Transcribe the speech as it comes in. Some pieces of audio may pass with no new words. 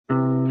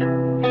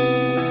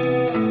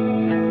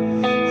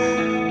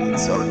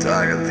so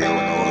tired of dealing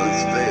with all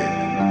this pain.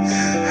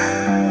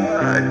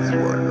 I just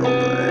want to know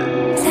that.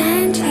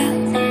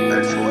 I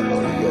just want to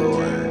know to go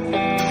away.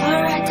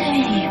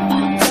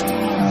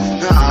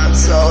 I'm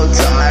so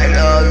tired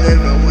of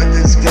living with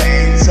this pain.